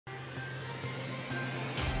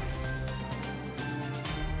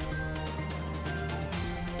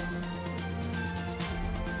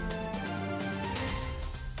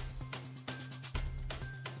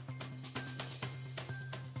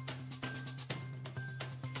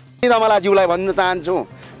दमलाज्यूलाई भन्न चाहन्छु,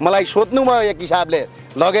 मलाई सोध्नुभयो एक हिसाबले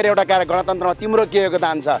लगेर एउटा गणतन्त्रमा तिम्रो के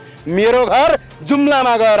योगदान छ, मेरो घर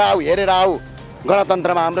जुम्लामा गएर आऊ, हेरेर आऊ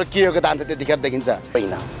गणतन्त्रमा हाम्रो के योगदान छ, त्यतिखेर देखिन्छ।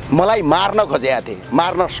 होइन, मलाई मार्न खोजेका थिए,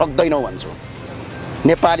 मार्न सक्दैनौ भन्छु।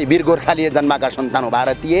 नेपाली वीर गोर्खालीले जन्माका सन्तान हो,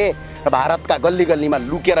 भारतीय र भारतका गल्ली गल्लीमा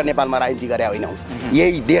लुकेर नेपालमा राजनीति गरे होइनौँ,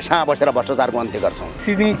 यही देशमा बसेर भ्रष्टाचारको अन्त्य गर्छौँ।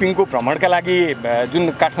 सी जिनपिङको भ्रमणका लागि जुन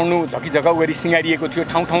काठमाडौँ झकीझकाउ गरी सिँगारिएको थियो,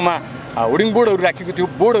 ठाउँ ठाउँमा होर्डिङ बोर्डहरू राखेको थियो,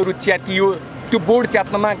 बोर्डहरू च्यातियो, त्यो बोर्ड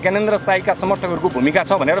च्यात्नमा ज्ञानेन्द्र शाहीका समर्थकहरूको भूमिका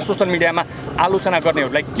छ भनेर सोसल मिडियामा आलोचना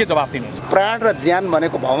गर्नेहरूलाई के जवाफ दिनुहुन्छ? प्राण र ज्यान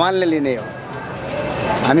भनेको भगवानले लिने हो,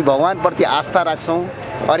 हामी भगवानप्रति आस्था राख्छौँ,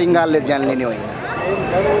 अरिङ्गालले ज्यान लिने होइन।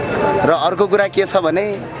 र अर्को कुरा के छ भने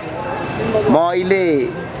म अहिले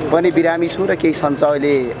पनि बिरामी छु र केही सन्च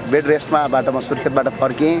अहिले बेड रेस्टमा म सुर्खेतबाट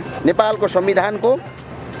फर्केँ। नेपालको संविधानको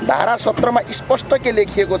धारा 17 मा स्पष्ट के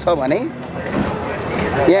लेखिएको छ भने,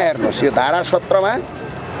 यहाँ हेर्नुहोस्, यो धारा 17 मा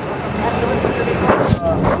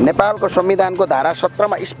नेपालको संविधानको धारा 17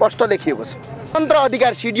 मा स्पष्ट लेखिएको छ, स्वतन्त्र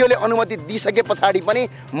अधिकार सिडिओले अनुमति दिइसके पछाडि पनि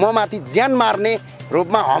म माथि ज्यान मार्ने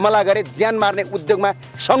रूपमा हमला गरे, ज्यान मार्ने उद्योगमा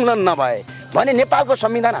संलग्न नभए भने नेपालको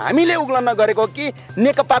संविधान हामीले उल्लङ्घन गरेको कि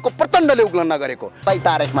नेकपाको प्रचण्डले उल्लङ्घन गरेको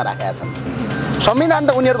तारिखमा राखेका छन्। संविधान त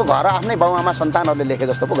उनीहरूको घर आफ्नै बाउआमा सन्तानहरूले लेखे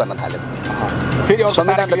जस्तो पो गर्न थाल्यो। फेरि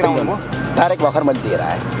संविधान तारिख भर्खर मैले लिएर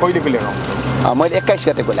आएँ। कहिलेको लिएर आउँछ? मैले 21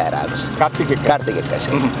 गतेको ल्याएर आएको छु, कार्तिक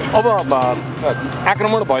 21। अब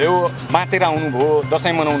आक्रमण भयो, बाँचेर आउनुभयो,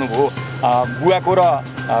 दसैँ मनाउनु भयो, बुवाको र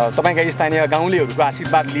तपाईँका स्थानीय गाउँलेहरूको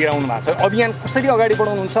आशीर्वाद लिएर आउनु भएको छ। अभियान कसरी अगाडि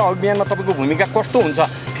बढाउनुहुन्छ? अभियानमा तपाईँको भूमिका कस्तो हुन्छ?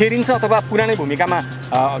 फेरिन्छ अथवा पुरानै भूमिकामा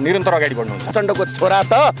निरन्तर अगाडि बढ्नुहुन्छ? प्रचण्डको छोरा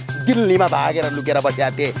त दिल्लीमा भागेर लुकेर बसेका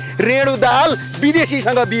थिए, रेणु दाहाल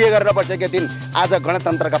विदेशीसँग बिहे गरेर बसेका थिइन्, आज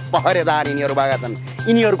गणतन्त्रका पहरेदार यिनीहरू भएका छन्।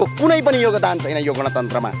 यिनीहरूको कुनै पनि योगदान छैन यो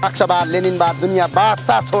गणतन्त्रमा। मार्क्सवाद, लेनिनवाद, दुनियाँवाद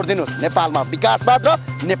साथ छोडिदिनुहोस्, नेपालमा विकासवाद र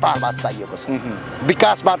नेपालवाद चाहिएको छ।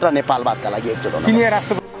 विकासवाद र नेपालवादका लागि एकजुट चिनिया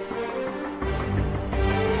राष्ट्र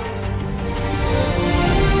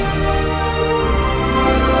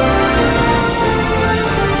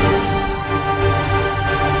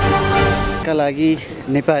का लागि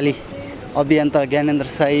नेपाली अभियन्ता ज्ञानेन्द्र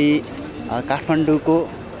शाही काठमाडौँको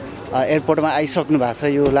एयरपोर्टमा आइसक्नु भएको छ।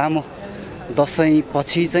 यो लामो दसैँ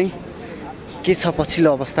पछि चाहिँ के छ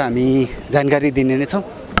पछिल्लो अवस्था हामी जानकारी दिने नै छौँ।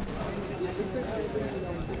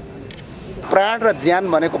 प्राण र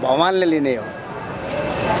ज्यान भनेको भगवानले लिने हो,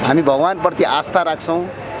 हामी भगवानप्रति आस्था राख्छौँ,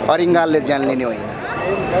 अरिङ्गालले ज्यान लिने होइन।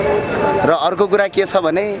 र अर्को कुरा के छ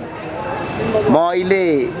भने म अहिले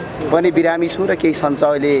पनि बिरामी छु र केही सन्च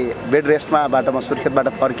अहिले बेड रेस्टमा म सुर्खेतबाट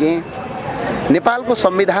फर्केँ। नेपालको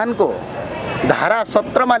संविधानको धारा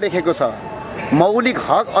 17 मा लेखेको छ, मौलिक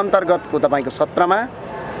हक अन्तर्गतको तपाईँको 17 मा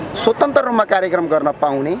स्वतन्त्र रूपमा कार्यक्रम गर्न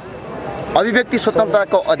पाउने अभिव्यक्ति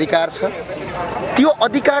स्वतन्त्रताको अधिकार छ। त्यो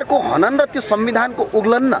अधिकारको हनन र त्यो संविधानको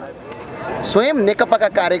उल्लङ्घन स्वयं नेकपाका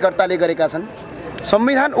कार्यकर्ताले गरेका छन्।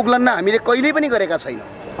 संविधान उल्लङ्घन हामीले कहिल्यै पनि गरेका छैनौँ।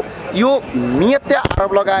 यो मिथ्या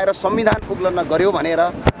आरोप लगाएर संविधान उल्लङ्घन गर्यो भनेर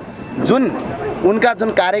जुन उनका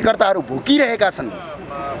जुन कार्यकर्ताहरू भुकिरहेका छन्,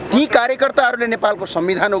 ती कार्यकर्ताहरूले नेपालको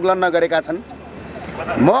संविधान उल्लङ्घन गरेका छन्।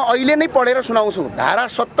 म अहिले नै पढेर सुनाउँछु। धारा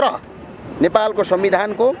 17 नेपालको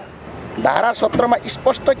संविधानको धारा 17 मा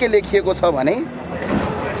स्पष्ट के लेखिएको छ भने,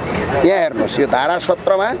 यहाँ हेर्नुहोस्, यो धारा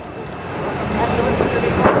 17 मा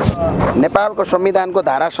नेपालको संविधानको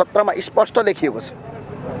धारा 17 मा स्पष्ट लेखिएको छ।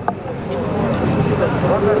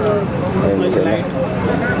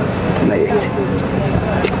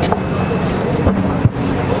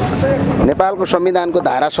 नेपालको संविधानको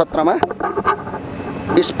धारा 17 मा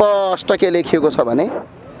स्पष्ट के लेखिएको छ भने,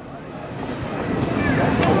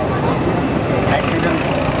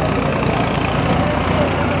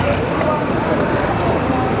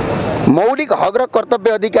 मौलिक हक र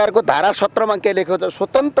कर्तव्य अधिकारको धारा 17 मा के लेखेको छ,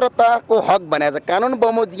 स्वतन्त्रताको हक भनेको छ। कानुन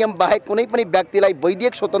बमोजिम बाहेक कुनै पनि व्यक्तिलाई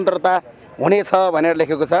वैधिक स्वतन्त्रता हुनेछ भनेर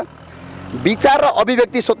लेखेको छ। विचार र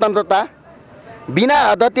अभिव्यक्ति स्वतन्त्रता, बिना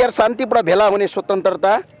हतियार शान्तिपूर्ण भेला हुने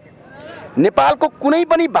स्वतन्त्रता, नेपालको कुनै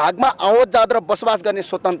पनि भागमा आवत जात र बसोबास गर्ने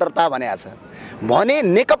स्वतन्त्रता भनेको छ। भने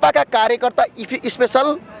नेकपाका कार्यकर्ता स्पेशल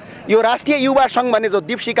यो राष्ट्रिय युवा सङ्घ भन्ने जो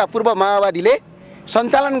दिप्सीका पूर्व माओवादीले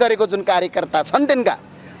सञ्चालन गरेको जुन कार्यकर्ता छन्, तिनका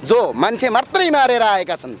जो मान्छे मात्रै मारेर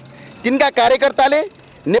आएका छन्, तिनका कार्यकर्ताले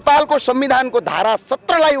नेपालको संविधानको धारा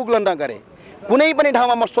 17 लाई उल्लङ्घन गरे। कुनै पनि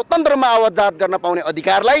ठाउँमा म स्वतन्त्र रूपमा आवत जात गर्न पाउने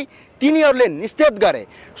अधिकारलाई तिनीहरूले निषेध गरे।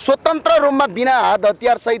 स्वतन्त्र रूपमा बिना हात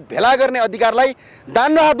हतियार सहित भेला गर्ने अधिकारलाई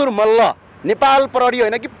दानबहादुर मल्ल, नेपाल प्रहरी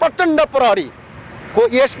होइन कि प्रचण्ड प्रहरीको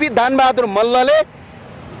एसपी दानबहादुर मल्लले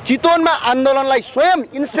चितवनमा आन्दोलनलाई स्वयं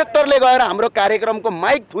इन्सपेक्टरले गएर हाम्रो कार्यक्रमको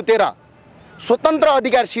माइक थुतेर स्वतन्त्र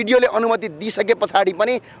अधिकार सिडिओले अनुमति दिइसके पछाडि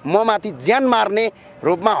पनि म माथि ज्यान मार्ने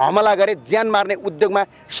रूपमा हमला गरे, ज्यान मार्ने उद्योगमा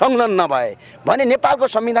संलग्न नभए भने नेपालको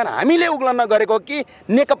संविधान हामीले उग्लन गरेको कि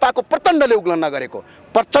नेकपाको प्रचण्डले उग्लन गरेको?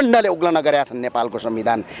 प्रचण्डले उग्लन गरेका छन् नेपालको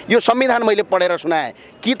संविधान। यो संविधान मैले पढेर सुनाएँ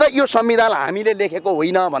कि त यो संविधान हामीले लेखेको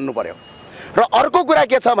होइन भन्नु पर्यो। र अर्को कुरा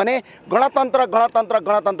के छ भने गणतन्त्र गणतन्त्र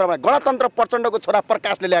गणतन्त्रमा गणतन्त्र प्रचण्डको छोरा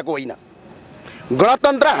प्रकाशले ल्याएको होइन।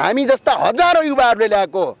 गणतन्त्र हामी जस्ता हजारौँ युवाहरूले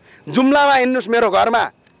ल्याएको। जुम्लामा हिँड्नुहोस् मेरो घरमा,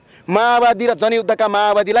 माओवादी र जनयुद्धका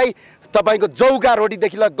माओवादीलाई तपाईँको जौका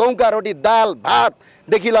रोटीदेखि लिएर गहुँका रोटी, दाल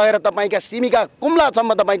भातदेखि लगेर तपाईँका सिमीका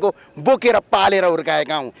कुम्लासम्म तपाईँको बोकेर पालेर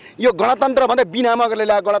हुर्काएका हौँ। यो गणतन्त्र भन्दा बिना मगरले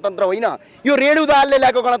ल्याएको गणतन्त्र होइन, यो रेणु दाहालले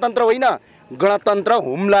ल्याएको गणतन्त्र होइन। गणतन्त्र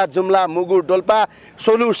हुम्ला जुम्ला मुगु डोल्पा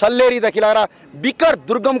सोलु सल्लेरीदेखि लिएर विकट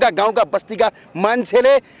दुर्गमका गाउँका बस्तीका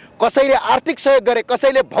मान्छेले कसैले आर्थिक सहयोग गरे,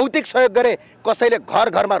 कसैले भौतिक सहयोग गरे, कसैले घर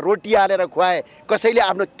घरमा रोटी हालेर खुवाए, कसैले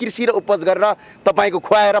आफ्नो कृषि र उपज गरेर तपाईँको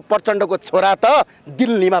खुवाएर प्रचण्डको छोरा त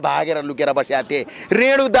दिल्लीमा भागेर लुकेर बसेका थिए।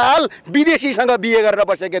 रेणु दाहाल विदेशीसँग बिहे गरेर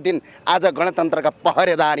बसेका थिइन्। आज गणतन्त्रका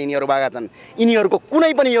पहरेदार यिनीहरू भएका छन्। यिनीहरूको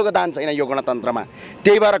कुनै पनि योगदान छैन यो गणतन्त्रमा।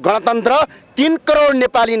 त्यही भएर गणतन्त्र 3 करोड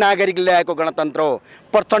नेपाली नागरिकले ल्याएको गणतन्त्र हो,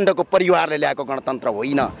 प्रचण्डको परिवारले ल्याएको गणतन्त्र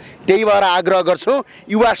होइन। त्यही भएर आग्रह गर्छु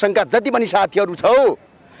युवा सङ्घका जति पनि साथीहरू छौ,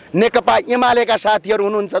 नेकपा एमालेका साथीहरू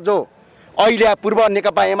हुनुहुन्छ जो अहिले पूर्व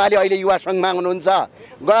नेकपा एमाले अहिले युवा सङ्घमा हुनुहुन्छ,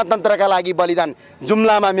 गणतन्त्रका लागि बलिदान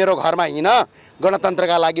जुम्लामा मेरो घरमा हिँड,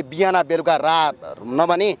 गणतन्त्रका लागि बिहान बेलुका रात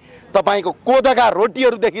नभने तपाईँको कोदका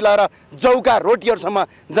रोटीहरूदेखि लिएर जौका रोटीहरूसम्म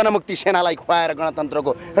जनमुक्ति सेनालाई खुवाएर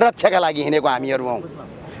गणतन्त्रको रक्षाका लागि हिँडेको हामीहरू हौँ।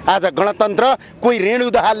 आज गणतन्त्र कोही रेणु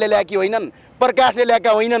दाहालले ल्याएकी होइनन्, प्रकाशले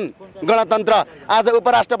ल्याएका होइनन्। गणतन्त्र आज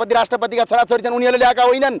उपराष्ट्रपति राष्ट्रपतिका छोराछोरी छन्, उनीहरूले ल्याएका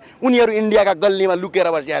होइनन्। उनीहरू इन्डियाका गल्लीमा लुकेर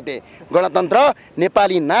बसेका थिए। गणतन्त्र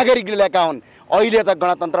नेपाली नागरिकले ल्याएका हुन्। अहिले त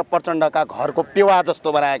गणतन्त्र प्रचण्डका घरको पेवा जस्तो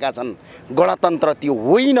बनाएका छन्। गणतन्त्र त्यो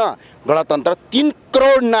होइन। गणतन्त्र 3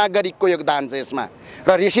 करोड नागरिकको योगदान छ यसमा।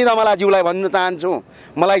 र ऋषि दमलाज्यूलाई भन्न चाहन्छु,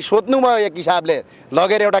 मलाई सोध्नुभयो एक हिसाबले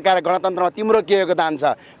लगेर एउटा कार्य गणतन्त्रमा तिम्रो के योगदान छ?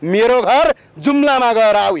 मेरो घर जुम्लामा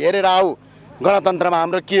गएर आऊ, हेरेर आऊ गणतन्त्रमा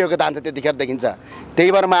हाम्रो के योगदान छ, त्यतिखेर देखिन्छ।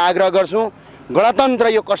 त्यही भएर म आग्रह गर्छु गणतन्त्र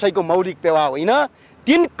यो कसैको मौलिक पेवा होइन,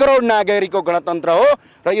 3 करोड नागरिकको गणतन्त्र हो।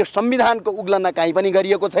 र यो संविधानको उग्लन कहीँ पनि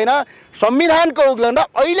गरिएको छैन। संविधानको उग्लन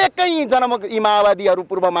अहिलेकै जनमुक्ति माओवादीहरू,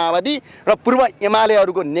 पूर्व माओवादी र पूर्व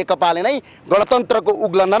एमालेहरूको नेकपाले नै गणतन्त्रको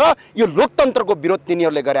उग्लन र यो लोकतन्त्रको विरोध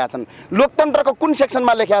तिनीहरूले गरेका छन्। लोकतन्त्रको कुन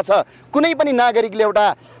सेक्सनमा लेखेको छ? कुनै पनि नागरिकले एउटा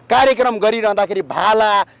कार्यक्रम गरिरहँदाखेरि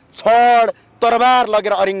भाला छड तरबार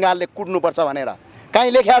लगेर अरिङ्गालले कुट्नुपर्छ भनेर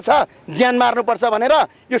कहीँ लेखेको छ? ज्यान मार्नुपर्छ भनेर?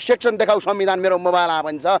 यो सेक्सन देखाऊ संविधान। मेरो मोबाइल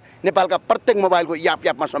आँपन छ, नेपालका प्रत्येक मोबाइलको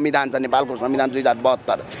यापमा संविधान छ। नेपालको संविधान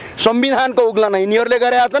 2072। संविधानको उग्लन यिनीहरूले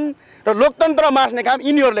गरेका छन् र लोकतन्त्र मास्ने काम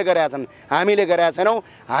यिनीहरूले गरेका छन्। हामीले गरेका छैनौँ।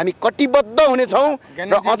 हामी कटिबद्ध हुनेछौँ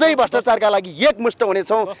र अझै भ्रष्टाचारका लागि एकमुष्ट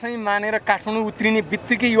हुनेछौँ। दसैँ मानेर काठमाडौँ उत्रिने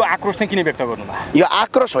बित्तिकै यो आक्रोश चाहिँ किन व्यक्त गर्नुभयो? यो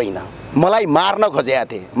आक्रोश होइन, मलाई मार्न खोजेका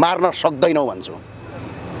थिए, मार्न सक्दैनौ भन्छु।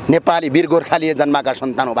 नेपाली वीर गोर्खालीले जन्माका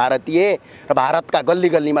सन्तान हो, भारतीय र भारतका गल्ली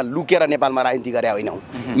गल्लीमा लुकेर नेपालमा राजनीति गरे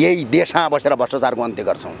होइनौँ। यही देशमा बसेर भ्रष्टाचारको अन्त्य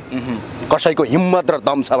गर्छौँ। कसैको हिम्मत र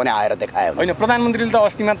दम छ भने आएर देखायो होइन। प्रधानमन्त्रीले त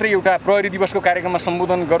अस्ति मात्रै एउटा प्रहरी दिवसको कार्यक्रममा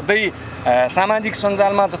सम्बोधन गर्दै सामाजिक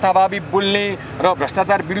सञ्जालमा जथाभावी बोल्ने र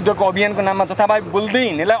भ्रष्टाचार विरुद्धको अभियानको नाममा जथाभावी बोल्दै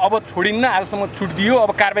हिँड्नेलाई अब छोडिन्न, आजसम्म छुट दियो,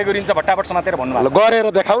 अब कारबाही गरिन्छ भट्टाभट समातेर भन्नुभयो। गरेर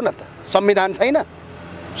देखाउ न त। संविधान छैन?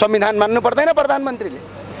 संविधान मान्नु पर्दैन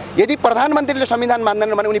प्रधानमन्त्रीले? यदि प्रधानमन्त्रीले संविधान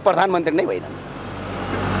मान्दैनन् भने उनी प्रधानमन्त्री नै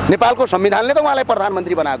होइनन्। नेपालको संविधानले त उहाँलाई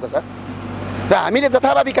प्रधानमन्त्री बनाएको छ। र हामीले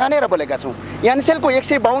जथाभावी कहाँनिर बोलेका छौँ? यान्सेलको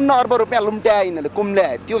 152 अर्ब रुपियाँ लुम्ट्याए यिनीहरूले,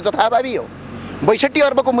 कुम्ल्याए, त्यो जथाभावी हो। 62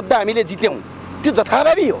 अर्बको मुद्दा हामीले जित्यौँ, त्यो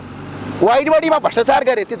जथाभावी हो। वाइड बडीमा भ्रष्टाचार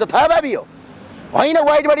गरे, त्यो जथाभावी हो। होइन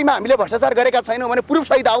वाइड बडीमा हामीले भ्रष्टाचार गरेका छैनौँ भने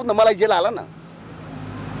प्रुफसहित आऊ न, मलाई जेल हाल न,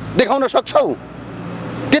 देखाउन सक्छौ।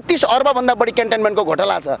 33 अर्बभन्दा बढी क्यान्टनमेन्टको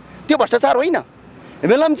घोटाला छ, त्यो भ्रष्टाचार होइन।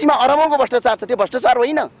 मेलम्चीमा अरबौँको भ्रष्टाचार छ, त्यो भ्रष्टाचार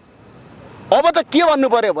होइन। अब त के भन्नु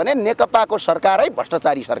पर्यो भने नेकपाको सरकारै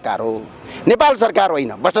भ्रष्टाचारी सरकार हो, नेपाल सरकार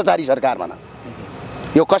होइन, भ्रष्टाचारी सरकार भन।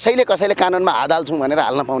 यो कसैले कानुनमा हात हाल्छौँ भनेर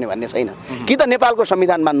हाल्न पाउने भन्ने छैन। कि त नेपालको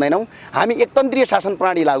संविधान मान्दैनौँ, हामी एकतन्त्रीय शासन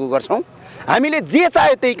प्रणाली लागू गर्छौँ, हामीले जे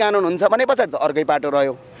चाह्यो त्यही कानुन हुन्छ भने पछाडि त अर्कै पाटो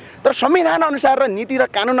रह्यो। तर संविधान अनुसार र नीति र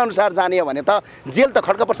कानुन अनुसार जाने हो भने त जेल त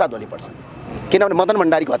खड्गप्रसाद हुनुपर्छ। किनभने मदन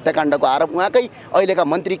भण्डारीको हत्याकाण्डको आरोप उहाँकै अहिलेका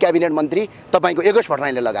मन्त्री, क्याबिनेट मन्त्री तपाईँको योगेश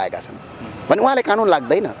भट्टराईले लगाएका छन् भने उहाँले कानुन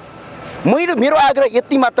लाग्दैन। मेरो आग्रह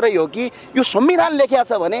यति मात्रै हो कि यो संविधान लेखिया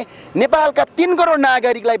छ भने नेपालका 3 करोड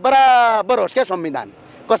नागरिकलाई बराबर होस् क्या संविधान,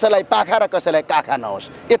 कसैलाई पाखा र कसैलाई काखा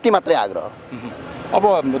नहोस्, यति मात्रै आग्रह। अब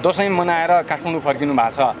दसैँ मनाएर काठमाडौँ फर्किनु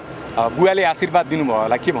भएको छ, बुवाले आशीर्वाद दिनुभयो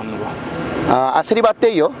होला, के भन्नुभयो? आशीर्वाद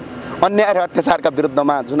त्यही हो, अन्याय र अत्याचारका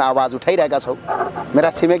विरुद्धमा जुन आवाज उठाइरहेका छौँ मेरा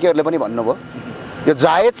छिमेकीहरूले पनि भन्नुभयो यो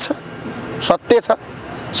जायज छ, सत्य छ,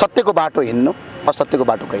 सत्यको बाटो हिँड्नु, असत्यको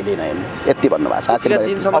बाटो कहिल्यै नहिँड्नु, यति भन्नुभएको छ। आजका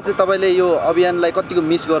दिनसम्म चाहिँ तपाईँले यो अभियानलाई कतिको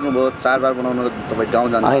मिस गर्नुभयो? चाडबाड मनाउनु तपाईँ गाउँ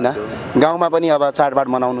जानु होइन, गाउँमा पनि अब चाडबाड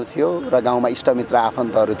मनाउनु थियो र गाउँमा इष्टमित्र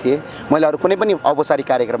आफन्तहरू थिए। मैले अरू कुनै पनि औपचारिक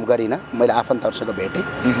कार्यक्रम गरिनँ, मैले आफन्तहरूसँग भेटेँ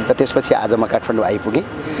र त्यसपछि आज म काठमाडौँ आइपुगेँ।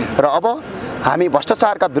 र अब हामी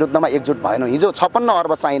भ्रष्टाचारका विरुद्धमा एकजुट भएनौँ। हिजो 56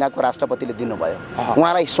 अर्ब चाइनाको राष्ट्रपतिले दिनुभयो,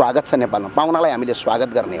 उहाँलाई स्वागत छ नेपालमा, पाहुनालाई हामीले स्वागत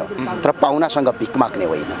गर्ने हो तर पाहुनासँग भिख माग्ने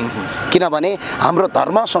होइन। किनभने हाम्रो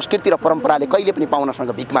धर्म संस्कृति र परम्पराले कहिले पनि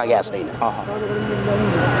पाहुनासँग भिख मागेको छैन।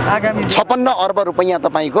 56 अर्ब रुपैयाँ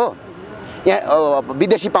तपाईँको यहाँ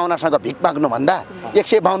विदेशी पाहुनासँग भिख माग्नुभन्दा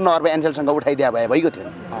 152 अर्ब एन्जेलसँग उठाइदिया भए भइगयो थियो।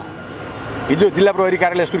 हिजो जिल्ला प्रहरी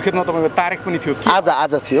कार्यालय सुर्खेतमा तपाईँको तारिख पनि थियो?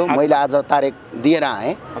 आज थियो, मैले आज तारिख दिएर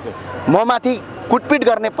आएँ। म माथि कुटपिट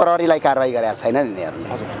गर्ने प्रहरीलाई कारवाही गरेका छैनन् यिनीहरूले,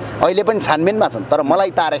 अहिले पनि छानबिनमा छन् तर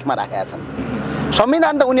मलाई तारिखमा राखेका छन्।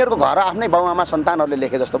 संविधान त उनीहरूको घर आफ्नै बाउआमा सन्तानहरूले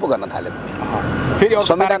लेखे जस्तो पो गर्न थाल्यो। फेरि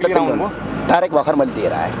संविधान तारिख भर्खर मैले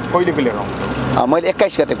दिएर आएँ। कहिलेको लिएर आउनु? मैले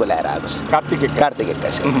 21 गतेको ल्याएर आएको छु, कार्तिक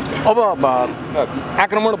 21। अब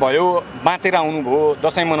आक्रमण भयो, बाँचेर आउनुभयो,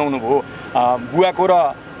 दसैँ मनाउनु भयो, बुवाको र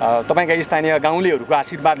तपाईँका स्थानीय गाउँलेहरूको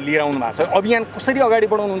आशीर्वाद लिएर आउनु भएको छ। अभियान कसरी अगाडि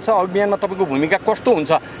बढाउनुहुन्छ? अभियानमा तपाईँको भूमिका कस्तो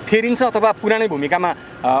हुन्छ? फेरिन्छ अथवा पुरानै भूमिकामा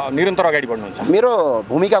निरन्तर अगाडि बढ्नुहुन्छ? मेरो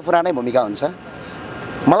भूमिका पुरानै भूमिका हुन्छ।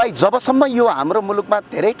 मलाई जबसम्म यो हाम्रो मुलुकमा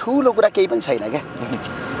धेरै ठुलो कुरा केही पनि छैन क्या,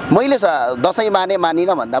 मैले दसैँ माने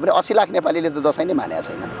मानिनँ भन्दा पनि 80 लाख नेपालीले त दसैँ नै मानेका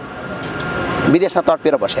छैन, विदेशमा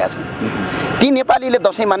तडपेर बसेका छन्। ती नेपालीले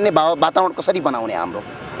दसैँ मान्ने वातावरण कसरी बनाउने? हाम्रो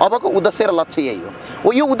अबको उद्देश्य र लक्ष्य यही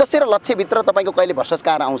हो। यो उद्देश्य र लक्ष्यभित्र तपाईँको कहिले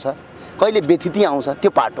भ्रष्टाचार आउँछ, कहिले व्यथिति आउँछ,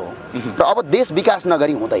 त्यो पाटो हो। र अब देश विकास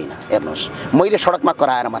नगरी हुँदैन। हेर्नुहोस्, मैले सडकमा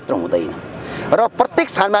कराएर मात्र हुँदैन र प्रत्येक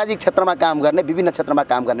सामाजिक क्षेत्रमा काम गर्ने, विभिन्न क्षेत्रमा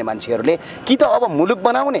काम गर्ने मान्छेहरूले कि त अब मुलुक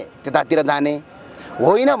बनाउने त्यतातिर जाने,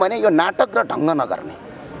 होइन भने यो नाटक र ढङ्ग नगर्ने।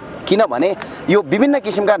 किनभने यो विभिन्न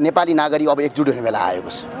किसिमका नेपाली नागरिक अब एकजुट हुने बेला आएको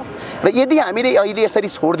छ र यदि हामीले अहिले यसरी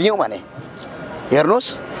छोडिदियौँ भने हेर्नुहोस्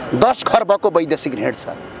 10 खर्बको वैदेशिक ऋण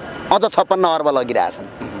छ, अझ 56 अर्ब लगिरहेछन्,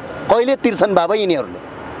 कहिले तिर्छन् बाबा यिनीहरूले?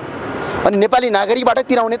 अनि नेपाली नागरिकबाटै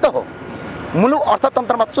तिराउने त हो। मुलुक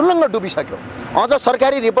अर्थतन्त्रमा चुल्लङ्ग डुबिसक्यो। अझ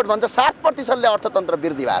सरकारी रिपोर्ट भन्छ 7%ले अर्थतन्त्र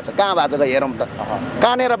वृद्धि भएको छ। कहाँ भएको छ हेरौँ त?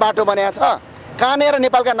 कहाँनिर बाटो बनाएको छ? कहाँनिर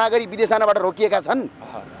नेपालका नागरिक विदेश जानबाट रोकिएका छन्?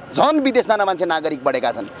 झन् विदेश जान मान्छे नागरिक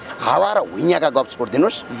बढेका छन्। हावा र हुइयाँका गफ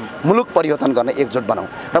छोडिदिनुहोस्, मुलुक परिवर्तन गर्न एकजुट बनाऊ।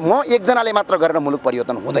 र म एकजनाले मात्र गरेर मुलुक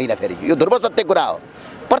परिवर्तन हुँदैन। फेरि यो ध्रुव सत्य कुरा हो।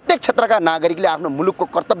 प्रत्येक क्षेत्रका नागरिकले आफ्नो मुलुकको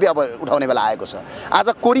कर्तव्य अब उठाउने बेला आएको छ। आज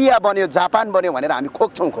कोरिया बन्यो, जापान बन्यो भनेर हामी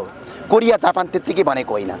खोज्छौँ। कोरिया जापान त्यत्तिकै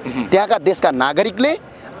बनेको होइन। त्यहाँका देशका नागरिकले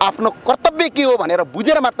आफ्नो कर्तव्य के हो भनेर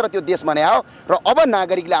बुझेर मात्र त्यो देश बनायो र अब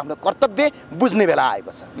नागरिकले आफ्नो कर्तव्य बुझ्ने बेला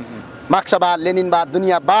आएको छ। मार्क्सवाद, लेनिनवाद,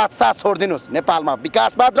 दुनियाँवाद साथ छोडिदिनुहोस्। नेपालमा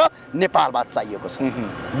विकासवाद र नेपालवाद चाहिएको छ।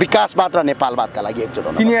 विकासवाद र नेपालवादका लागि एकजुट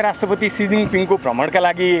हुनु। चिनिया राष्ट्रपति सी जिनपिङको भ्रमणका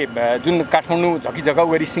लागि जुन काठमाडौँ झकीझकाउ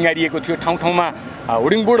गरी सिँगारिएको थियो, ठाउँ ठाउँमा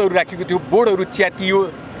होर्डिङ बोर्डहरू राखेको थियो, बोर्डहरू च्यातियो।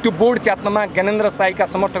 त्यो बोर्ड च्यात्नमा ज्ञानेन्द्र साईका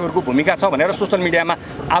समर्थकहरूको भूमिका छ भनेर सोसियल मिडियामा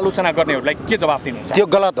आलोचना गर्नेहरूलाई के जवाफ दिनुहुन्छ? त्यो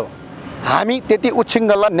गलत हो। हामी त्यति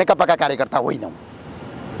उछिङ्गल नेकपाका कार्यकर्ता होइनौँ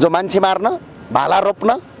जो मान्छे मार्न, भाला रोप्न,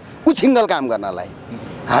 उछिङ्गल काम गर्नलाई।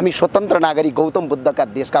 हामी स्वतन्त्र नागरिक, गौतम बुद्धका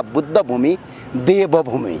देशका बुद्ध भूमि,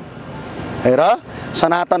 देवभूमि र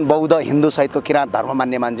सनातन बौद्ध हिन्दू सहितको किराँत धर्म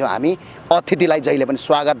मान्ने मान्छौँ। हामी अतिथिलाई जहिले पनि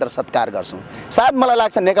स्वागत र सत्कार गर्छौँ। सायद मलाई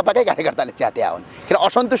लाग्छ नेकपाकै कार्यकर्ताले च्यात्या हुन्, किन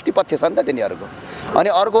असन्तुष्टि पक्ष छ नि त तिनीहरूको। अनि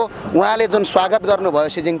अर्को, उहाँले जुन स्वागत गर्नुभयो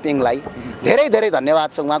सी जिनपिङलाई, धेरै धेरै धन्यवाद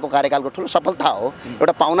छ। उहाँको कार्यकालको ठुलो सफलता हो।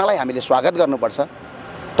 एउटा पाहुनालाई हामीले स्वागत गर्नुपर्छ,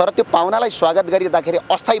 तर त्यो पाहुनालाई स्वागत गरिँदाखेरि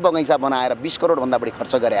अस्थायी बगैँचा बनाएर 20 करोडभन्दा बढी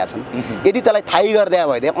खर्च गरेका छन्। यदि त्यसलाई थाहै गरिदिया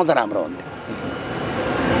भइदिए अझ राम्रो हुन्थ्यो।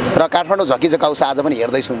 र काठमाडौँ झकीझकाउ छ, आज पनि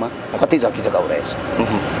हेर्दैछु म कति झकीझकाउ रहेछ।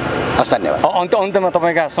 हस्, धन्यवाद। अन्तमा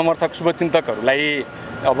तपाईँका समर्थक शुभचिन्तकहरूलाई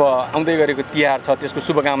अब आउँदै गरेको तिहार छ, त्यसको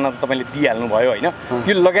शुभकामना त तपाईँले दिइहाल्नु भयो होइन?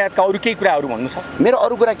 यो लगायतका अरू केही कुराहरू भन्नु छ? मेरो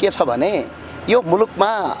अरू कुरा के छ भने यो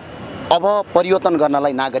मुलुकमा अब परिवर्तन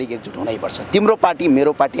गर्नलाई नागरिक एकजुट हुनैपर्छ। तिम्रो पार्टी,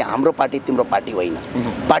 मेरो पार्टी, हाम्रो पार्टी, तिम्रो पार्टी होइन।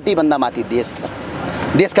 पार्टीभन्दा माथि देश छ।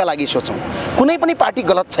 देशका लागि सोचौँ। कुनै पनि पार्टी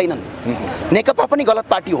गलत छैनन्। नेकपा पनि गलत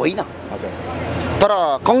पार्टी होइन, तर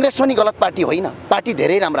कङ्ग्रेस पनि गलत पार्टी होइन। पार्टी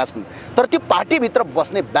धेरै राम्रा छन्, तर त्यो पार्टीभित्र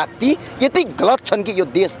बस्ने व्यक्ति यति गलत छन् कि यो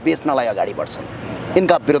देश बेच्नलाई अगाडि बढ्छन्।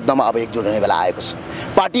 यिनका विरुद्धमा अब एकजुट हुने बेला आएको छ।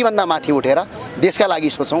 पार्टीभन्दा माथि उठेर देशका लागि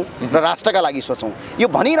सोचौँ र राष्ट्रका लागि सोचौँ। यो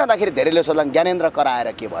भनिरहँदाखेरि धेरैले सोध्लान् ज्ञानेन्द्र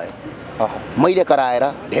कराएर के भयो? मैले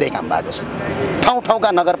कराएर धेरै काम भएको छ। ठाउँ ठाउँका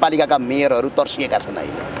नगरपालिकाका मेयरहरू तर्सिएका छन्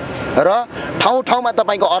अहिले, र ठाउँ ठाउँमा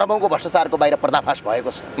तपाईँको अरबौँको भ्रष्टाचारको बाहिर पर्दाफास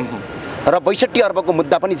भएको छ। र 62 अर्बको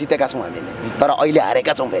मुद्दा पनि जितेका छौँ हामीले, तर अहिले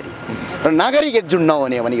हारेका छौँ फेरि। र नागरिक एकजुट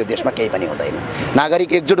नहुने हो भने यो देशमा केही पनि हुँदैन।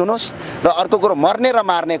 नागरिक एकजुट हुनुहोस्। र अर्को कुरो, मर्ने र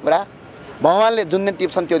मार्ने कुरा भगवान्ले जुन दिन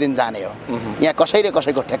टिप्छन् त्यो दिन जाने हो। यहाँ कसैले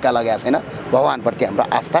कसैको ठेक्का लगाएको छैन। भगवान्प्रति हाम्रो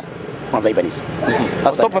आस्था अझै पनि छ।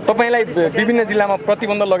 तपाईँलाई विभिन्न जिल्लामा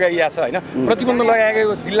प्रतिबन्ध लगाइएको छ होइन? प्रतिबन्ध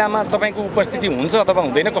लगाएको जिल्लामा तपाईँको उपस्थिति हुन्छ अथवा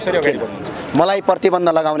हुँदैन, कसरी अगाडि बढ्नुहुन्छ? मलाई प्रतिबन्ध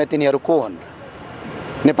लगाउने तिनीहरू को हुन्?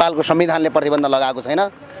 नेपालको संविधानले प्रतिबन्ध लगाएको छैन।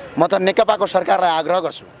 म त नेकपाको सरकारलाई आग्रह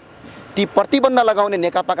गर्छु, ती प्रतिबन्ध लगाउने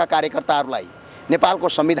नेकपाका कार्यकर्ताहरूलाई नेपालको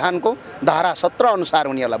संविधानको धारा 17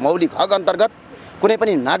 अनुसार उनीहरूलाई मौलिक हक अन्तर्गत कुनै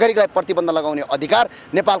पनि नागरिकलाई प्रतिबन्ध लगाउने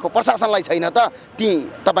अधिकार नेपालको प्रशासनलाई छैन त ती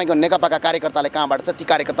तपाईँको नेकपाका कार्यकर्ताले कहाँबाट छ? ती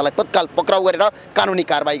कार्यकर्तालाई तत्काल पक्राउ गरेर कानुनी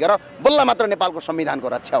कारबाही गरेर बल्ल मात्र नेपालको संविधानको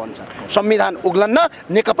रक्षा हुन्छ। संविधान उग्लन्न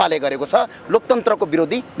नेकपाले गरेको छ। लोकतन्त्रको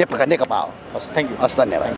विरोधी नेकपा हो। हस्, थ्याङ्क यू। हस्, धन्यवाद।